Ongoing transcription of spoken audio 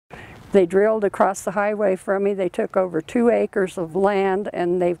They drilled across the highway from me. They took over 2 acres of land,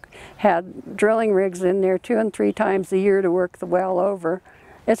 and they've had drilling rigs in there 2 and 3 times a year to work the well over.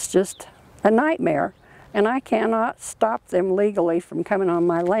 It's just a nightmare, and I cannot stop them legally from coming on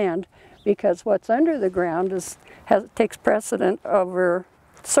my land because what's under the ground takes precedent over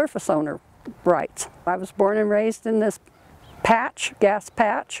surface owner rights. I was born and raised in this patch, gas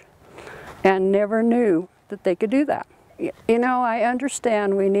patch, and never knew that they could do that. You know, I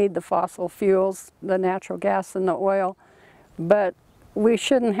understand we need the fossil fuels, the natural gas and the oil, but we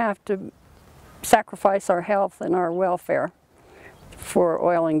shouldn't have to sacrifice our health and our welfare for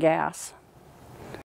oil and gas.